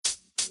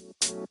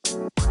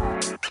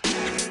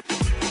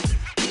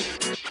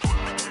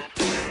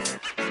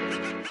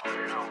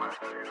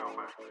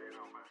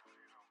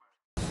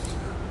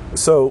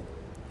So,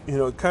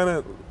 kind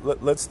of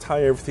let's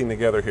tie everything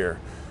together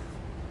here.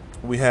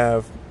 We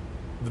have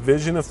the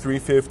vision of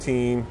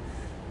 315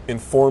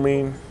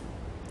 informing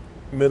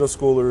middle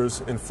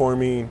schoolers,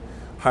 informing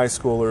high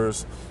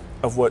schoolers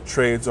of what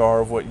trades are,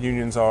 of what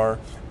unions are,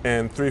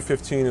 and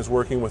 315 is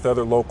working with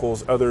other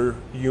locals, other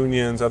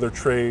unions, other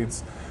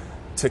trades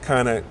to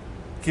kind of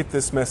get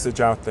this message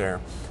out there.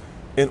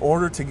 In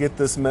order to get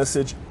this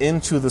message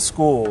into the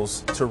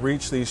schools to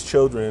reach these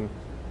children,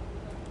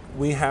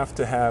 we have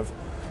to have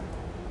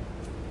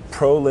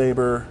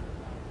pro-labor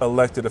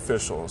elected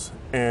officials.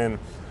 And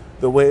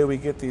the way we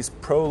get these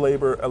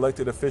pro-labor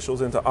elected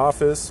officials into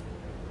office,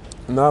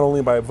 not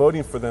only by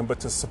voting for them, but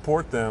to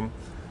support them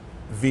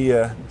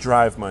via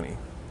drive money.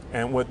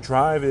 And what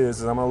drive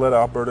is I'm going to let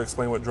Alberto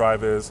explain what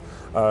drive is.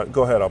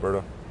 Go ahead,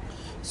 Alberto.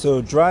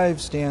 So drive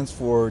stands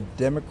for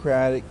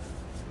Democratic,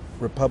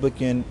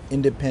 Republican,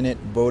 Independent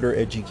Voter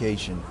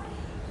Education.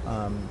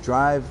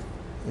 Drive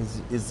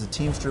is the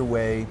Teamster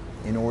way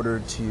in order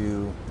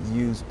to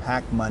use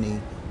PAC money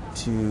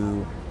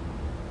to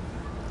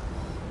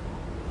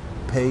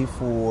pay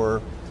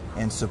for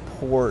and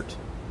support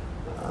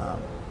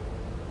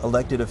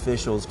elected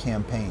officials'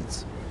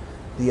 campaigns.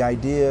 The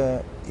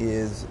idea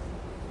is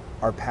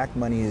our PAC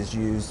money is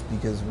used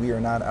because we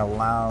are not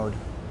allowed,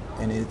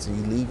 and it's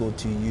illegal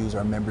to use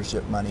our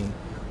membership money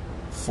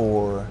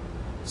for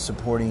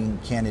supporting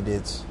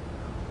candidates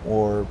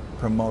or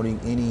promoting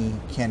any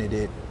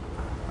candidate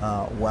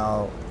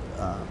while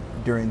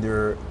during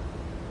their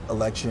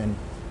election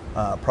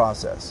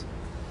process.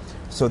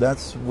 So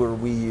that's where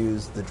we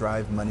use the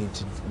drive money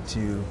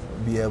to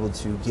be able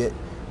to get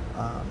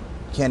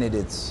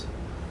candidates.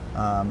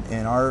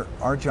 And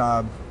our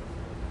job,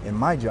 and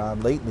my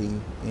job lately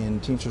in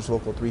Teamsters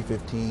Local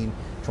 315,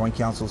 Joint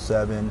Council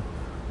 7,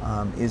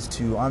 is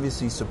to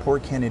obviously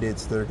support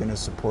candidates that are going to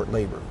support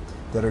labor,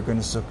 that are going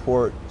to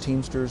support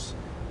Teamsters,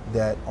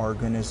 that are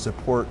going to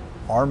support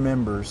our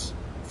members'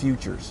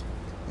 futures,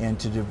 and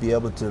to be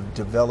able to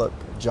develop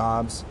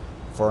jobs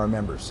for our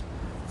members.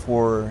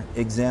 For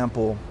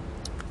example,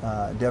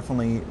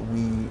 definitely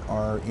we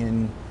are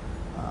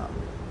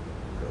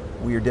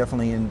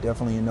definitely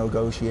in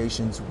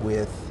negotiations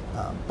with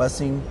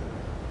busing,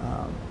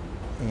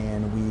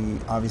 and we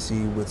obviously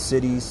with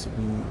cities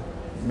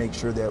we make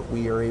sure that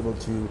we are able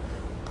to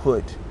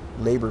put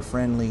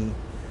labor-friendly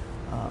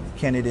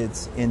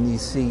candidates in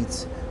these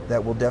seats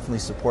that will definitely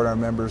support our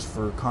members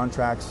for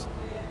contracts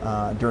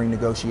during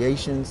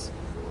negotiations.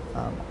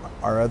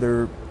 Our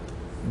other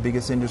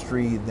biggest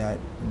industry that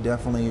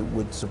definitely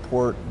would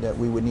support, that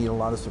we would need a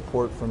lot of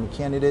support from the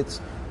candidates,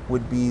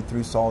 would be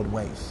through solid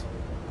waste.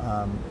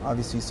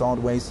 Obviously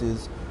solid waste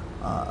is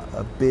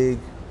a big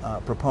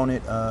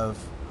proponent of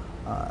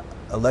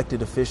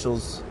elected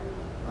officials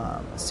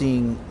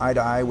seeing eye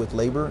to eye with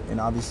labor, and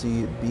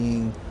obviously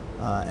being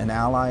an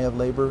ally of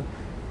labor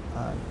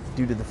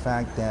due to the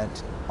fact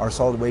that our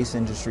solid waste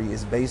industry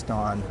is based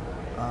on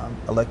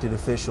elected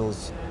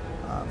officials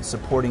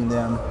supporting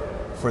them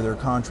for their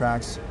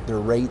contracts, their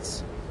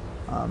rates,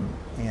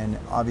 and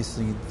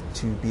obviously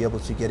to be able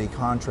to get a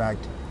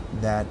contract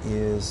that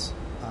is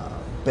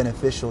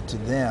beneficial to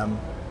them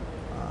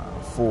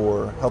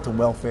for health and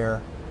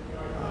welfare,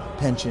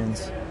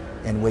 pensions,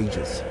 and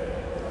wages.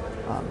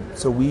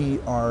 So we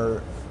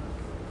are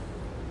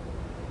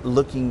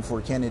looking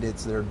for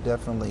candidates that are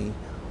definitely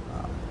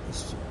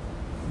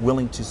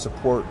willing to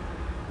support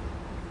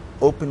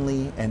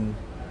openly and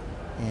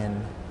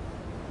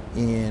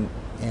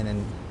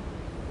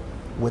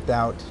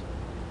without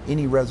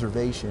any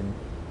reservation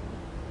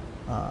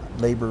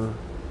labor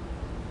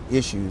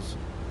issues,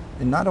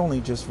 and not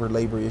only just for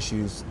labor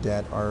issues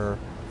that are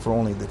for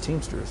only the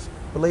Teamsters,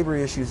 but labor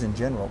issues in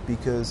general,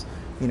 because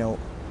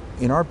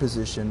in our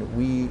position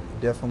we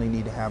definitely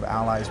need to have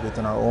allies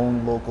within our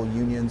own local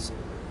unions,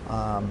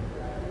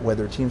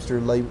 whether Teamster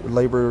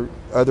labor,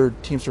 other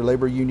Teamster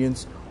labor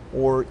unions,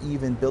 or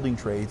even building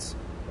trades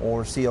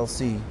or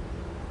CLC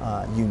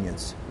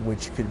unions,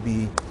 which could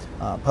be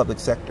public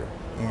sector.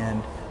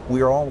 And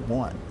we are all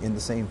one in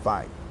the same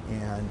fight,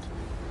 and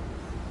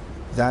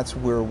that's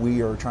where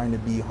we are trying to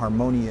be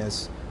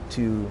harmonious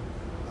to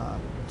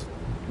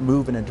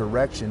move in a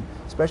direction,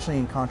 especially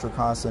in Contra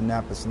Costa and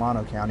Napa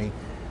Solano County,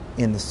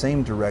 in the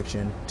same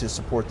direction to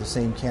support the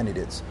same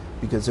candidates.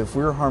 Because if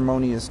we're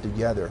harmonious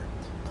together,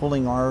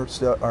 pulling our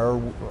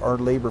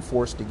labor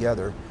force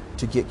together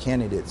to get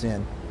candidates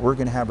in, we're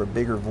going to have a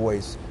bigger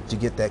voice to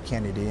get that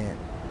candidate in.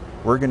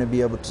 We're going to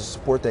be able to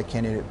support that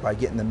candidate by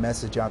getting the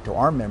message out to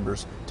our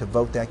members to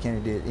vote that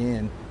candidate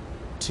in,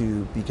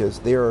 because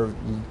they are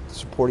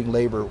supporting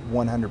labor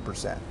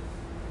 100%.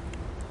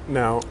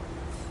 Now,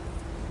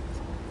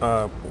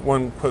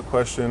 one quick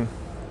question.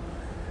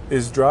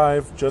 Is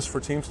Drive just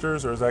for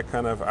Teamsters, or is that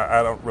kind of,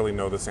 I don't really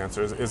know this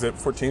answer. Is it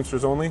for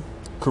Teamsters only?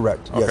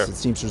 Correct. Okay. Yes,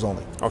 it's Teamsters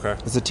only. Okay.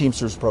 It's a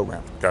Teamsters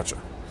program. Gotcha.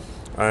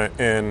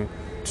 And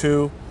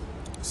two,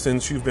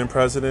 since you've been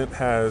president,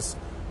 has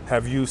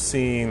have you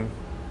seen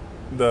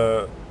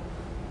the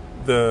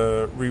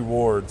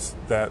rewards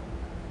that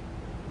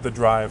the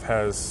drive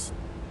has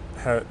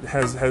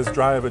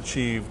drive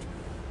achieved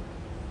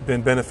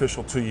been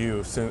beneficial to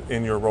you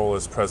in your role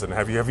as president?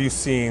 Have you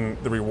seen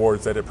the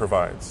rewards that it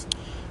provides?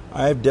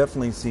 I've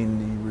definitely seen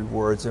the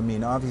rewards. I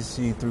mean,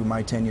 obviously through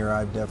my tenure,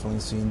 I've definitely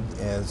seen,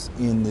 as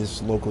in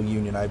this local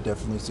union, I've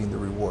definitely seen the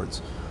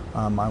rewards.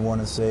 I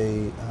want to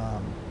say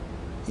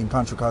in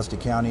Contra Costa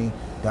County,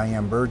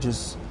 Diane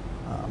Burgess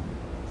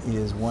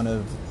is one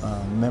of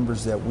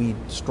members that we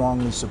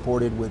strongly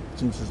supported with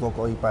Teamsters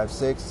Local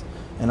 856,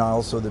 and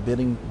also the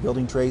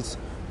building trades,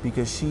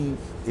 because she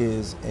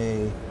is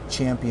a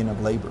champion of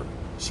labor.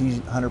 She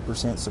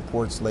 100%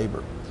 supports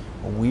labor.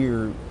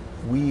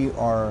 We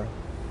are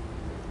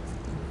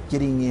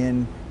getting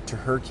into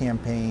her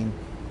campaign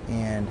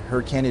and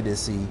her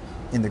candidacy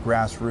in the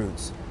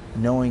grassroots,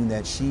 knowing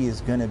that she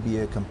is going to be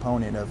a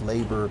component of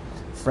labor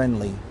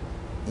friendly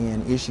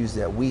in issues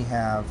that we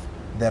have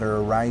that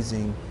are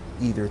arising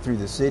either through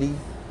the city,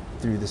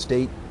 through the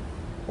state,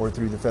 or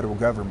through the federal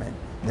government,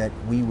 that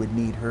we would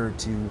need her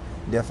to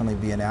definitely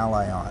be an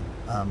ally on.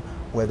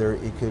 Whether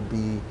it could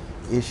be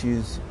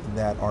issues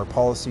that are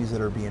policies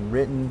that are being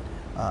written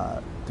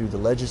through the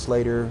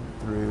legislator,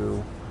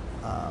 through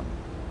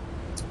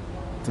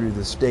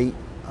the state,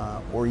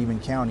 or even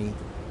county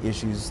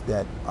issues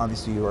that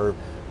obviously are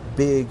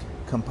big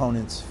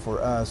components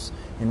for us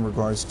in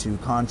regards to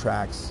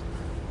contracts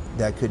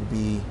that could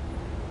be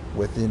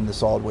within the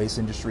solid waste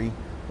industry,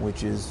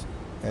 which is,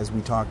 as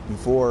we talked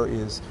before,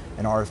 is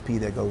an RFP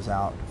that goes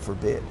out for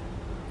bid.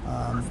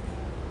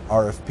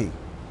 RFP.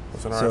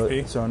 What's an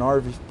RFP? So an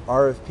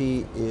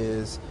RFP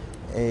is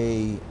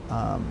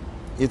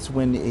it's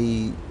when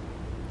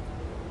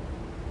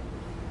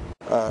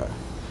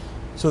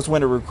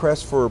a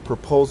request for a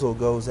proposal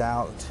goes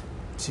out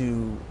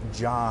to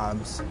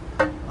jobs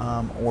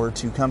or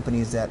to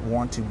companies that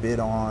want to bid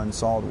on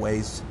solid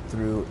waste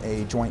through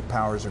a joint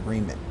powers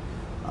agreement.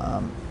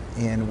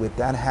 And what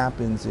that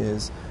happens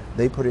is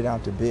they put it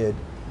out to bid,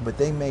 but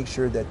they make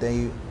sure that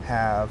they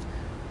have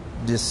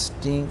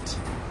distinct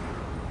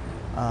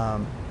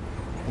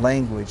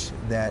language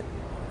that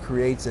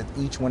creates that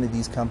each one of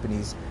these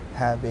companies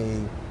have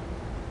a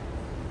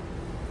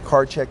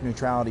card check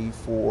neutrality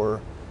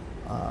for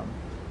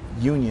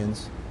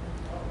unions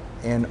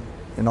and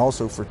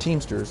also for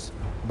Teamsters,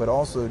 but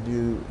also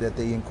that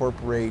they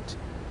incorporate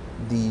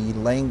the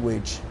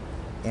language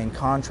and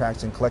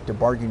contracts and collective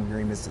bargaining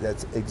agreements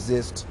that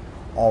exist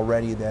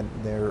already that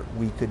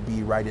we could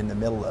be right in the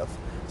middle of.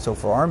 So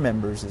for our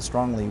members, it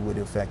strongly would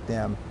affect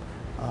them,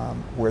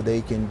 where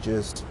they can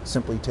just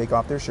simply take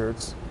off their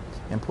shirts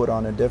and put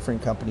on a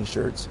different company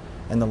shirts,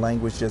 and the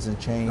language doesn't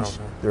change,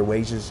 okay. Their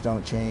wages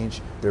don't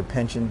change, their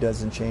pension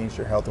doesn't change,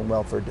 their health and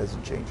welfare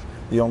doesn't change.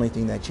 The only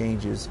thing that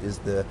changes is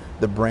the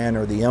brand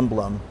or the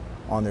emblem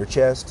on their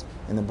chest,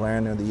 and the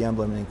brand or the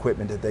emblem and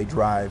equipment that they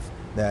drive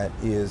that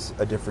is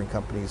a different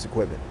company's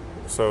equipment.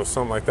 So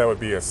something like that would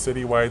be a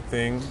citywide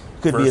thing?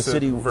 Could be a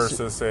city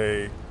versus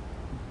a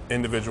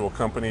individual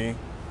company?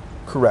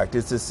 Correct.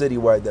 It's a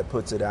citywide that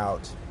puts it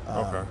out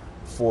okay.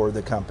 for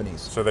the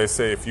companies. So they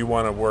say if you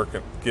want to work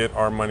and get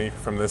our money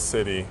from this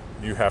city,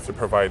 you have to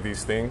provide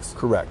these things?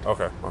 Correct.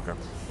 Okay, okay.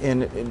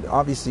 And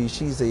obviously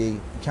she's a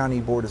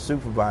county board of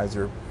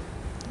supervisor,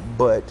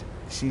 but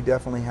she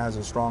definitely has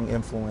a strong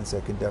influence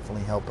that could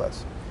definitely help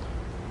us.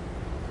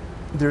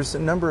 There's a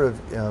number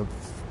of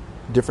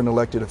different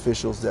elected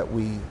officials that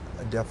we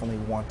definitely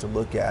want to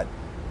look at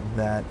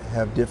that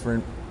have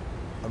different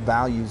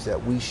values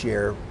that we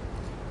share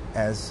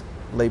as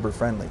labor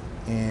friendly,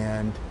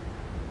 and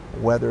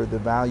whether the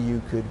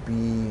value could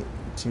be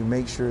to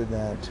make sure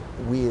that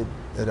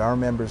our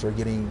members are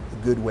getting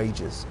good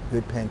wages,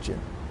 good pension,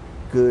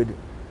 good,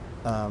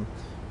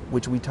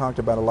 which we talked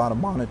about a lot of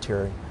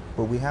monetary,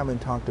 but we haven't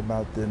talked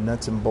about the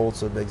nuts and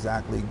bolts of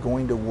exactly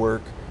going to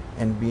work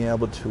and being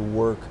able to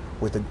work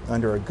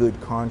under a good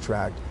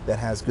contract that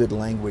has good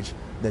language,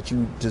 that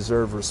you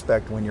deserve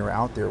respect when you're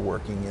out there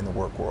working in the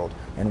work world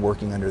and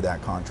working under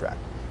that contract.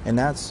 And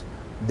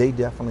they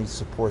definitely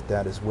support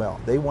that as well.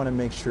 They want to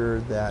make sure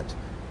that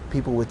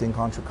people within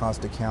Contra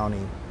Costa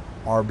County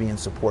are being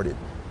supported,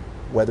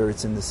 whether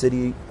it's in the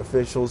city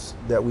officials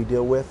that we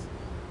deal with,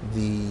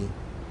 the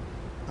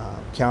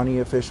county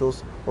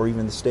officials, or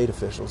even the state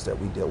officials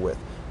that we deal with.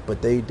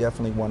 But they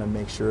definitely want to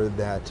make sure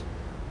that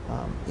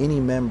any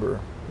member,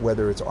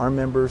 whether it's our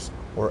members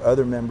or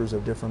other members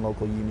of different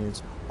local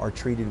unions, are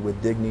treated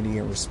with dignity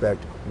and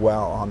respect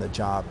while on the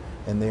job.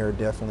 And they are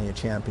definitely a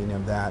champion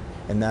of that.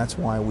 And that's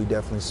why we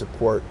definitely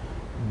support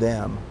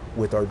them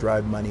with our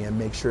drive money and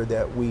make sure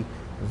that we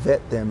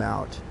vet them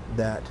out,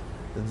 that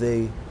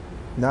they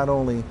not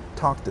only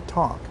talk the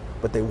talk,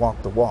 but they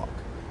walk the walk.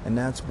 And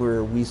that's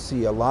where we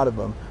see a lot of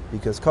them,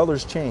 because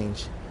colors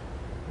change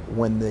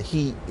when the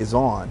heat is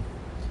on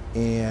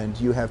and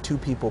you have two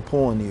people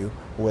pulling you,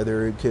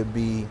 whether it could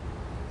be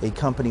a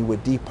company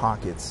with deep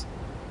pockets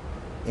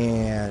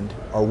and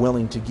are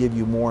willing to give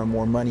you more and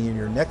more money in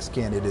your next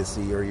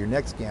candidacy or your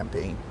next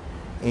campaign.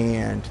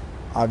 And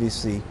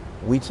obviously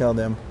we tell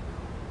them,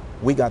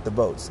 we got the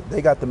votes.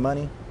 They got the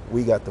money,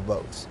 we got the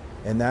votes.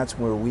 And that's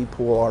where we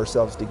pull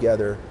ourselves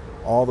together,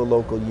 all the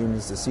local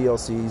unions, the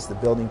CLCs, the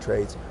building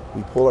trades,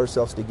 we pull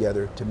ourselves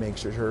together to make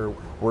sure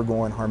we're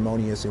going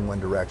harmonious in one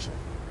direction.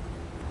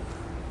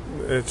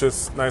 It's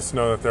just nice to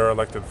know that there are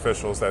elected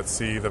officials that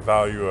see the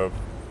value of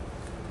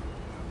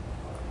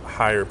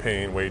higher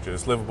paying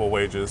wages, livable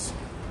wages,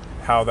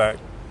 how that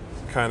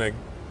kind of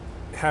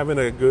having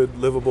a good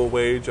livable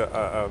wage,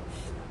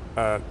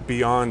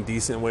 beyond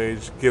decent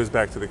wage, gives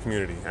back to the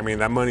community. I mean,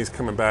 that money's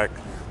coming back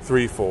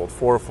threefold,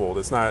 fourfold.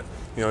 It's not,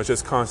 it's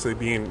just constantly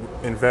being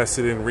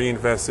invested and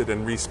reinvested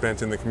and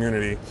respent in the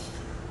community.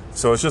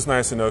 So it's just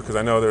nice to know, because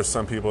I know there's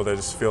some people that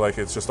just feel like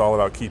it's just all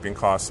about keeping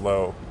costs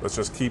low. Let's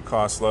just keep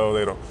costs low.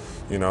 They don't,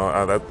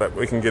 that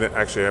we can get it.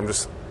 Actually, I'm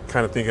just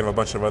kind of thinking of a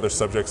bunch of other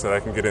subjects that I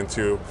can get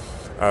into,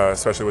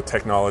 especially with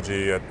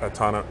technology,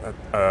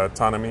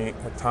 autonomy.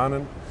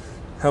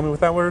 Help me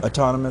with that word.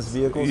 Autonomous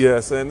vehicles.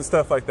 Yes, and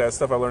stuff like that.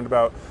 Stuff I learned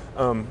about.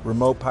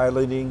 Remote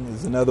piloting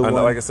is another one.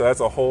 Like I said, that's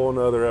a whole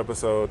nother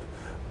episode.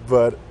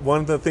 But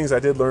one of the things I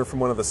did learn from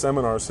one of the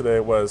seminars today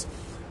was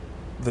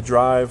the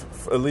drive,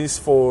 at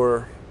least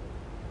for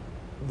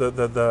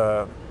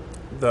the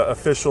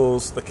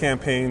officials, the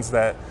campaigns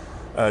that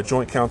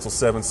Joint Council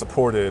 7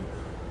 supported.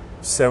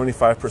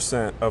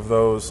 75% of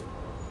those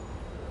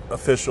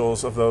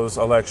officials of those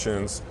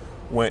elections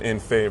went in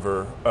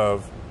favor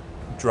of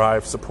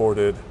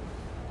drive-supported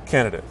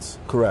candidates.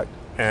 Correct.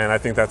 And I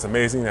think that's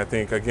amazing. I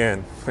think,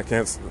 again, the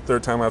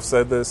third time I've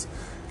said this,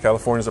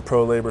 California is a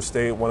pro-labor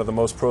state, one of the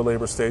most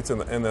pro-labor states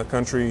in the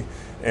country,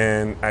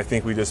 and I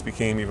think we just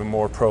became even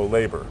more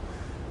pro-labor.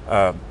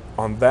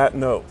 On that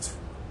note,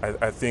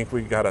 I think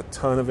we got a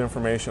ton of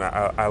information.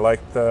 I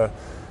like the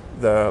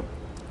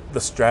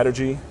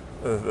strategy,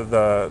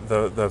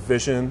 the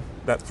vision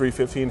that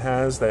 315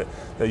 has that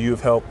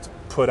you've helped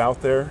put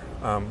out there.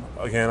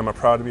 Again, I'm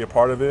proud to be a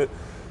part of it.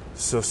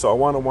 So I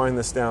want to wind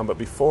this down, but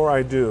before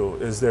I do,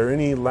 is there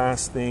any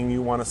last thing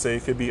you want to say?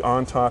 It could be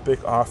on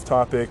topic, off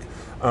topic.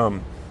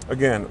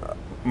 Again,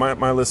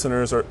 my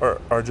listeners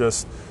are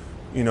just,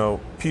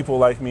 people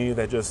like me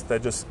that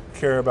just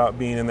care about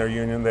being in their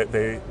union. That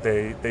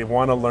they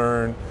want to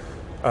learn.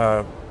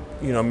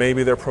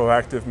 Maybe they're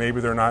proactive,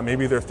 maybe they're not.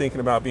 Maybe they're thinking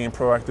about being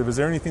proactive. Is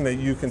there anything that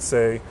you can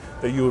say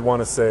that you would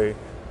want to say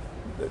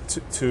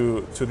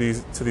to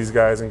these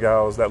guys and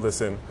gals that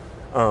listen?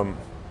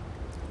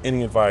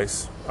 Any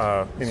advice?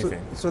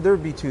 Anything? So there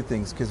would be two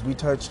things, because we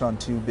touched on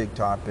two big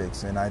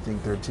topics, and I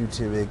think there are two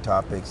big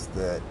topics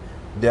that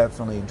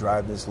definitely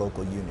drive this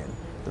local union.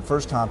 The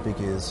first topic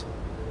is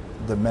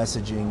the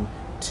messaging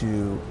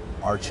to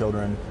our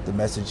children, the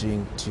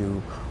messaging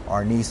to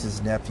our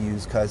nieces,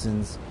 nephews,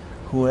 cousins,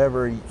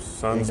 whoever,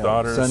 sons,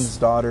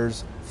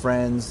 daughters,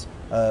 friends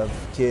of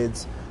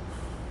kids.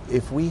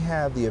 If we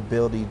have the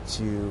ability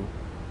to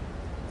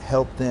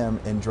help them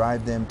and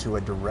drive them to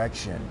a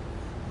direction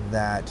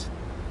that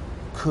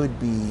could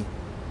be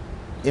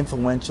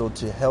influential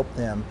to help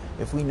them,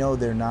 if we know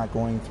they're not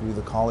going through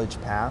the college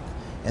path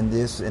and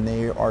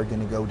they are going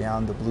to go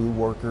down the blue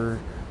worker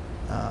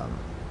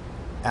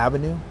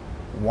avenue,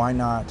 why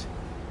not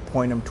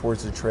point them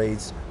towards the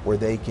trades where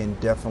they can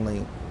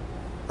definitely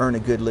earn a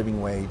good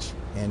living wage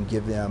and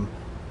give them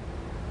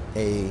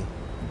a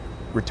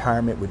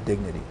retirement with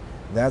dignity?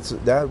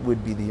 That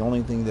would be the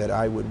only thing that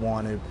I would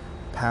want to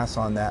pass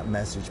on that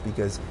message,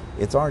 because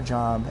it's our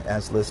job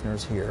as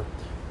listeners here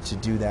to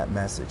do that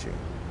messaging.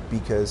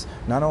 Because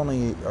not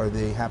only are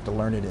they have to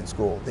learn it in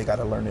school, they got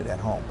to learn it at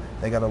home.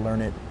 They got to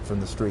learn it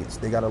from the streets.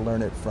 They got to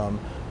learn it from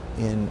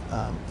in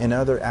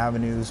other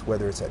avenues,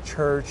 whether it's at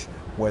church,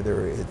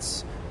 whether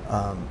it's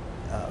a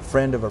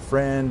friend of a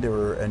friend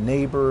or a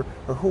neighbor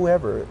or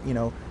whoever.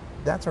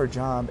 That's our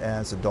job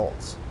as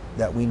adults,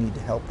 that we need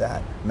to help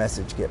that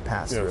message get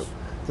passed through.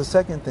 The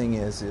second thing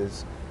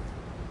is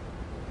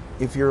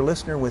if you're a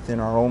listener within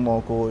our own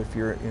local, if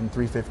you're in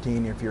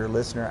 315, if you're a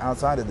listener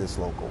outside of this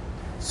local,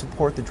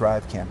 support the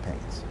drive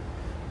campaigns.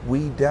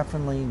 We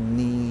definitely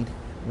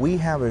we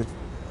have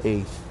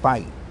a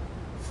fight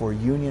for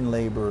union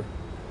labor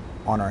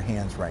on our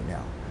hands right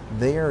now.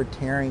 They are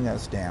tearing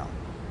us down,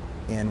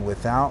 and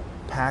without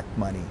PAC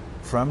money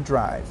from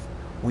Drive,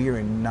 we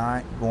are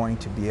not going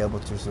to be able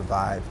to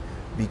survive,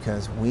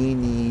 because we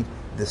need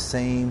the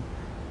same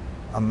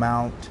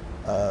amount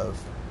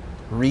of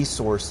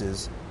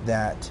resources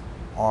that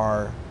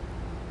our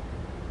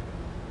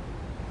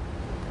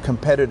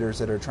competitors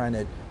that are trying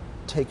to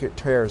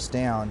tear us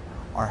down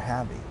are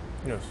having.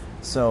 Yes.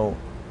 So,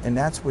 and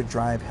that's what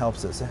Drive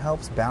helps us. It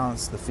helps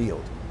balance the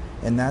field.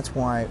 And that's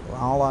why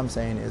all I'm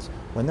saying is,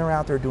 when they're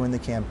out there doing the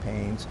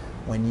campaigns,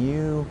 when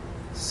you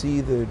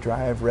see the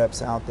Drive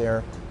reps out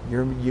there,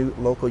 your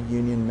local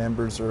union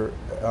members or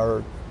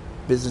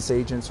business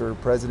agents or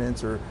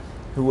presidents or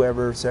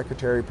whoever,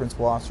 secretary,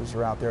 principal officers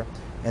are out there,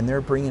 and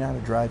they're bringing out a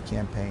Drive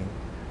campaign,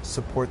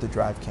 support the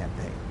Drive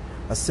campaign.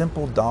 A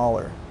simple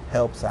dollar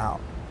helps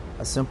out.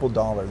 A simple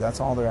dollar, that's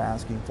all they're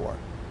asking for.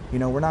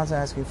 We're not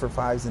asking for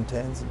 5s and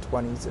 10s and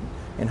 20s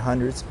and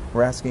hundreds.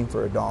 We're asking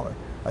for $1.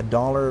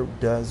 $1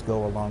 does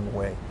go a long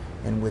way.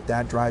 And with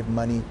that drive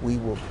money, we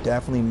will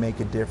definitely make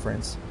a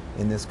difference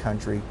in this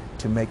country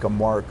to make a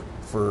mark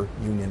for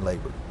union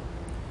labor.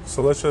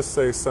 So let's just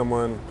say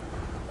someone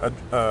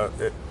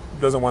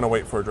doesn't want to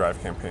wait for a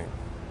drive campaign.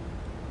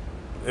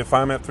 If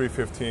I'm at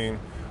 315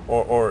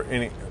 or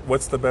any,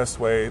 what's the best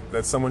way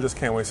that someone just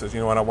can't wait, says, you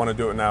know what, I want to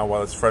do it now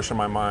while it's fresh in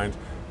my mind.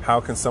 How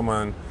can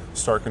someone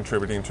start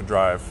contributing to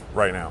drive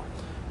right now?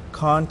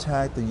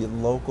 Contact the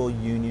local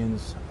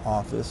union's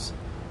office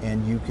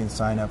and you can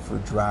sign up for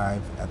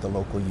drive at the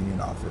local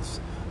union office.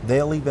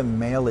 They'll even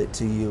mail it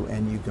to you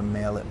and you can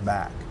mail it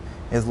back.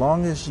 As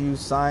long as you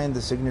sign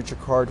the signature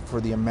card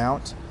for the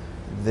amount,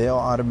 they'll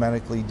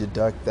automatically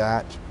deduct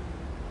that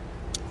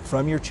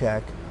from your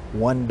check,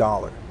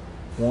 $1.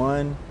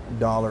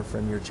 $1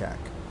 from your check.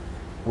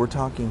 We're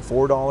talking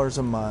 $4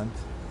 a month.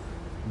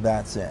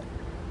 That's it.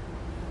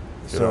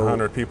 Get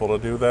 100 people to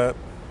do that.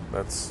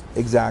 That's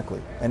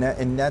exactly,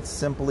 and that's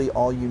simply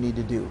all you need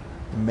to do.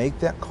 Make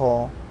that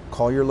call.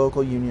 Call your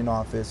local union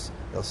office.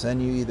 They'll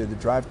send you either the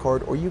drive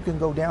card, or you can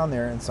go down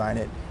there and sign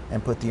it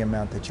and put the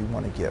amount that you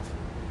want to give.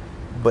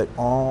 But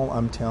all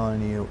I'm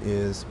telling you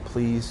is,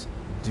 please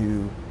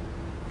do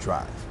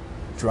drive.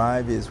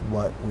 Drive is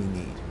what we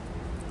need.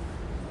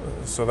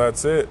 So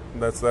that's it.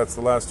 That's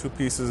the last two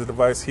pieces of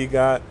advice he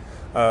got.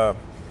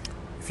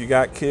 If you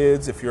got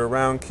kids, if you're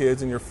around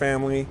kids in your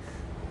family,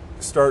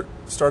 start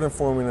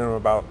informing them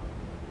about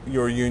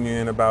your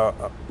union.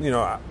 About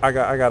I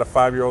got a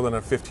 5-year-old and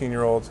a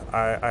 15-year-old.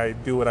 I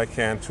do what I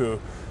can to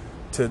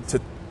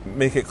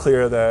make it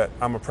clear that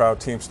I'm a proud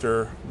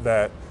Teamster,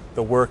 that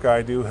the work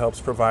I do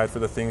helps provide for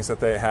the things that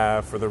they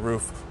have, for the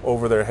roof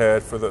over their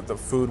head, for the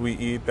food we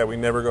eat, that we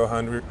never go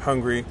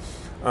hungry,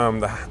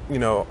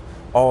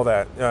 all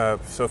that.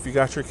 So if you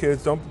got your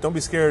kids, don't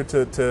be scared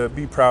to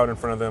be proud in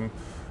front of them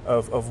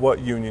of what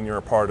union you're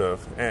a part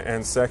of.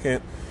 And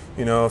second,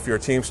 if you're a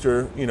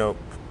Teamster,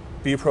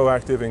 be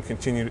proactive and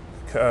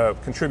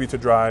contribute to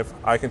drive.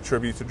 I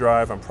contribute to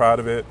drive. I'm proud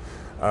of it.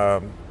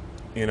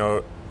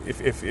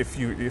 If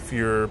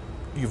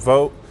you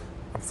vote,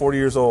 I'm 40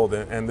 years old,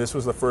 and this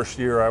was the first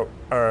year.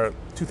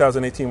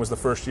 2018 was the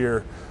first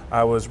year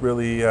I was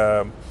really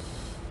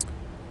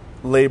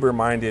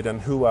labor-minded on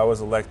who I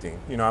was electing.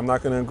 I'm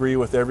not going to agree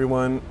with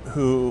everyone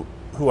who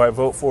I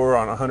vote for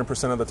on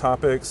 100% of the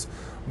topics,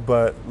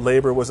 but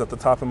labor was at the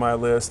top of my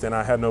list, and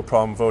I had no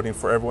problem voting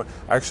for everyone.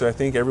 Actually, I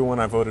think everyone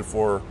I voted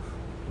for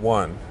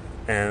won,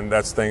 and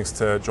that's thanks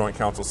to Joint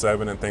Council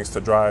 7 and thanks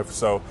to Drive.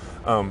 So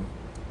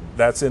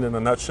that's it in a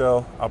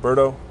nutshell.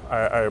 Alberto,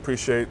 I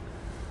appreciate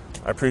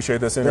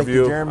this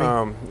interview. Thank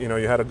you,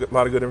 Jeremy. You had a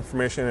lot of good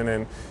information, and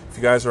then if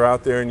you guys are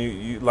out there and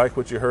you like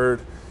what you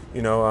heard,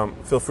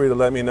 feel free to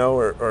let me know,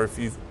 or if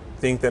you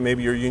think that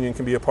maybe your union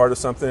can be a part of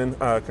something,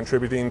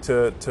 contributing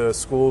to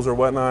schools or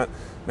whatnot,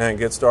 man,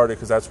 get started,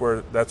 because that's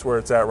where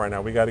it's at right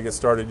now. We got to get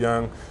started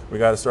young. We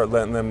got to start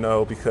letting them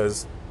know,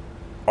 because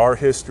our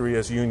history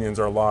as unions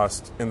are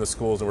lost in the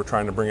schools, and we're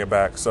trying to bring it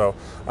back. So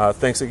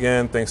thanks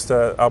again. Thanks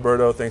to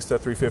Alberto. Thanks to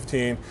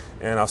 315,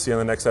 and I'll see you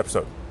in the next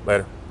episode.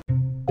 Later.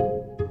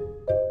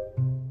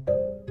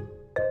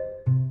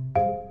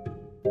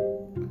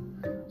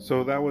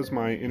 So that was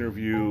my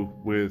interview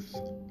with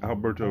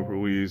Alberto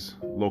Ruiz,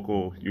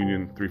 local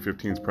Union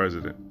 315's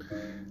president.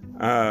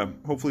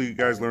 Hopefully you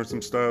guys learned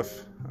some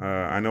stuff.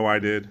 I know I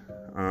did.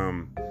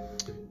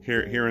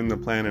 Hearing the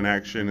plan in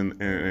action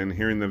and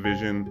hearing the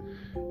vision,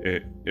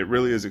 it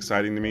really is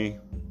exciting to me,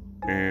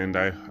 and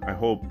I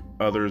hope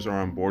others are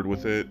on board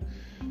with it.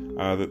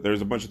 That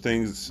there's a bunch of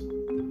things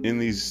in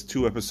these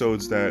 2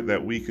 episodes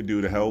that we could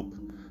do to help.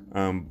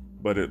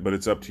 But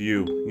it's up to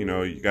you.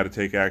 You got to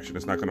take action.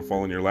 It's not going to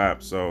fall in your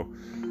lap. So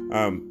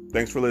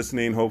thanks for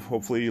listening.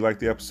 Hopefully you liked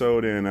the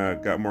episode,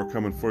 and got more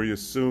coming for you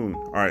soon.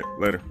 All right,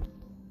 later.